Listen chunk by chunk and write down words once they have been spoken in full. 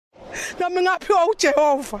nami ngaphiwa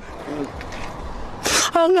uJehova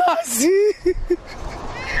angazi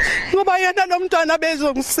ngoba yena nomntwana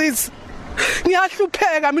bezongisiza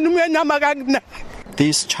ngiyahlupheka mina umyeni nami akakuna.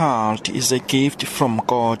 This child is a gift from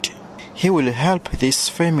God. He will help this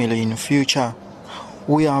family in future.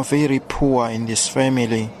 We are very poor in this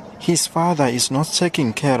family. His father is not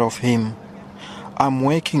taking care of him. I'm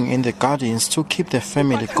working in the gardens to keep the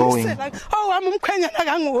family going.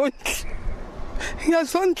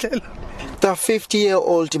 The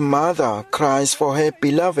 50-year-old mother cries for her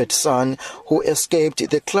beloved son who escaped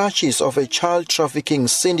the clutches of a child trafficking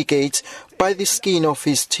syndicate by the skin of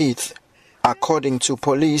his teeth. According to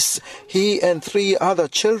police, he and 3 other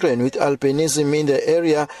children with albinism in the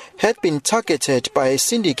area had been targeted by a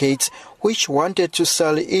syndicate which wanted to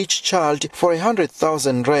sell each child for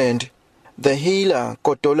 100,000 rand. The healer,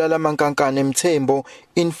 Kotolala Mankankane Mthembu,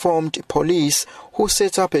 informed police who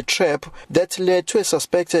set up a trap that led to a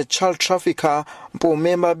suspected child trafficker,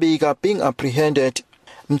 Mpumi Mabiga, being apprehended.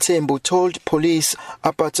 Mthembu told police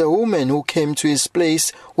about a woman who came to his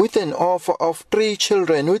place with an offer of 3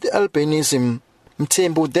 children with albinism.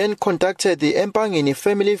 Mthembu then contacted the Empangeni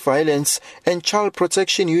Family Violence and Child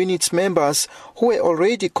Protection Unit members who were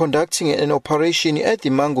already conducting an operation at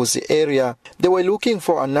the Manguzi area. They were looking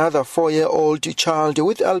for another 4-year-old child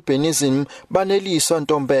with albinism, Baneliso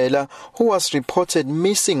Ntombela, who was reported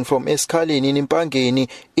missing from Eskaleni in Empangeni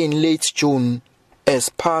in late June. As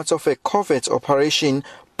part of a covert operation,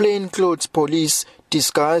 plainclothes police,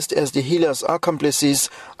 disguised as the healer's accomplices,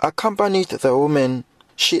 accompanied the woman.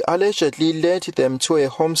 She allegedly led them to a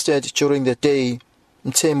homestead during the day.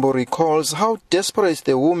 Mthembu recalls how desperate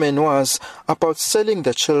the woman was about selling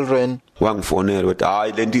the children. The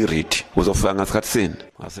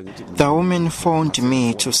woman phoned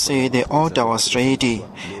me to say the order was ready,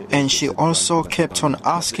 and she also kept on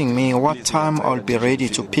asking me what time I'll be ready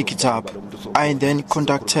to pick it up. I then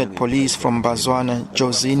contacted police from Bazwana,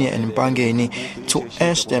 Jozini and Bangeni to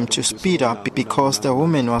urge them to speed up because the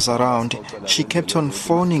woman was around. She kept on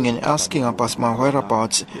phoning and asking about my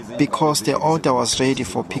whereabouts because the order was ready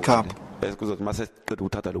for pickup.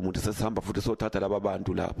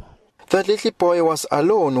 The little boy was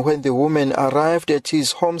alone when the woman arrived at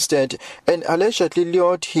his homestead and allegedly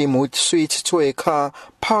lured him with sweets to a car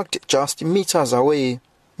parked just meters away.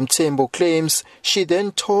 Mthembu claims she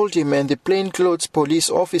then told him and the plainclothes police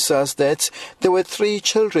officers that there were 3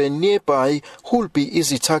 children nearby who would be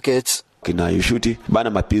easy targets. It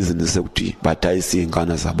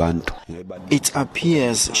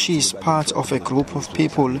appears she is part of a group of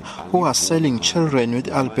people who are selling children with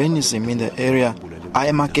albinism in the area. I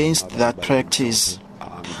am against that practice.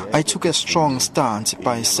 I took a strong stance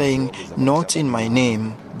by saying, not in my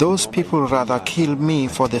name. Those people rather kill me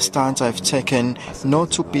for the stance I've taken,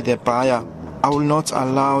 not to be the buyer. I will not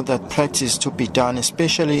allow that practice to be done,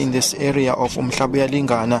 especially in this area of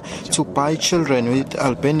Umhlabuyalingana, to buy children with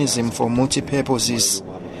albinism for multi-purposes.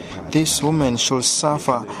 This woman should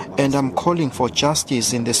suffer, and I'm calling for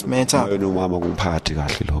justice in this matter. The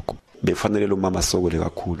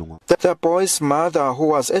boy's mother, who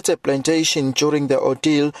was at a plantation during the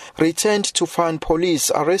ordeal, returned to find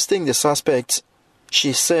police arresting the suspects.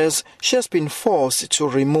 She says she has been forced to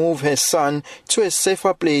remove her son to a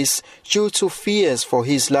safer place due to fears for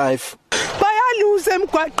his life.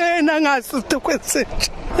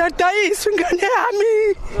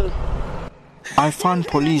 I found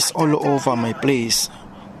police all over my place.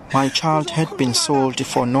 My child had been sold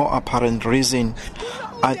for no apparent reason.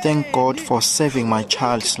 I thank God for saving my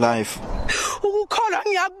child's life.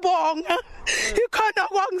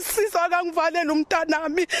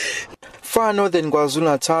 Far northern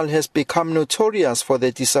KwaZulu-Natal has become notorious for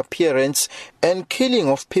the disappearance and killing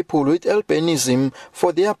of people with albinism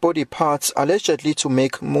for their body parts allegedly to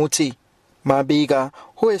make muti. Mabiga,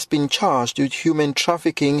 who has been charged with human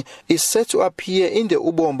trafficking, is set to appear in the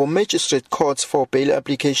Ubombo Magistrate Courts for bail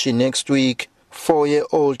application next week.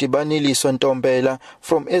 4-year-old Baneliso Ntombela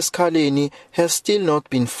from Eskaleni has still not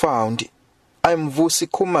been found. I'm Vusi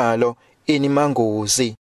Khumalo in Manguzi.